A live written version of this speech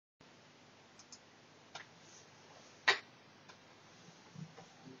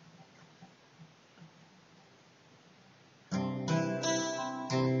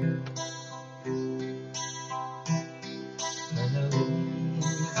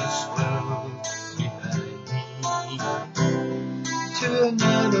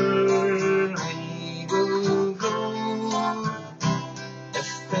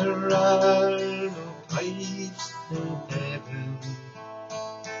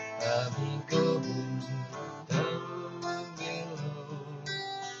going down below.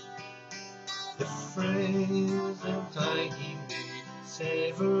 The friends and I may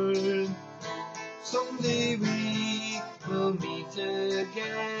sever. Someday we will meet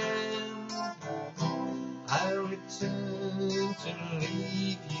again. I'll return to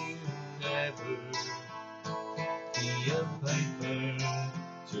leave you never. Be a piper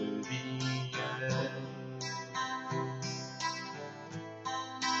to the end.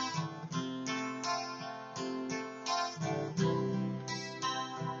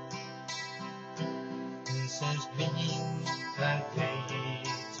 This has been a day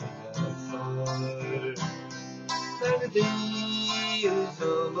together, and the day is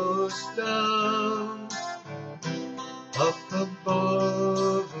almost done. Up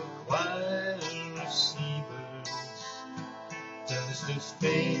above the choir receivers, just his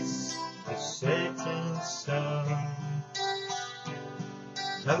face the setting sun.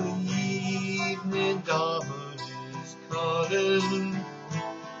 Now the evening dawn is calling,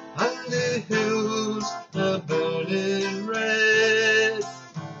 and the hills are burning red.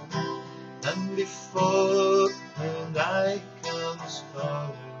 And before the night comes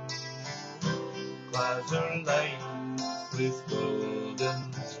calling, clouds are lined with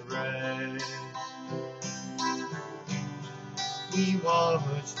golden thread. We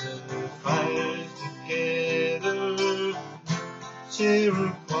watch the fires together, share a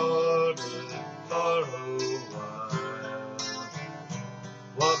quarter for a while.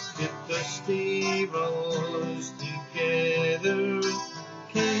 Walked at the steamrollers together,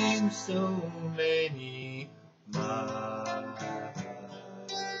 came so many miles.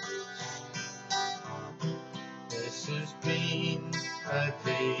 This has been a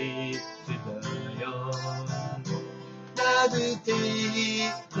day to die on. Now the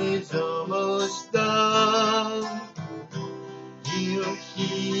day is almost done. You'll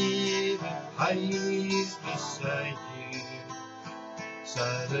hear the pipes beside you.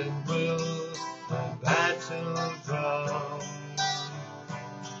 Silent will the battle drum.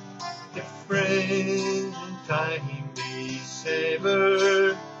 The friends in time may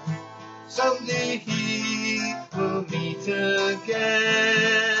sever. Someday he will meet again.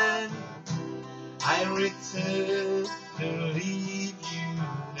 I return to leave you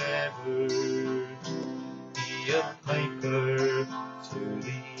never. Be a piper to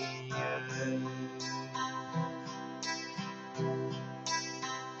the end.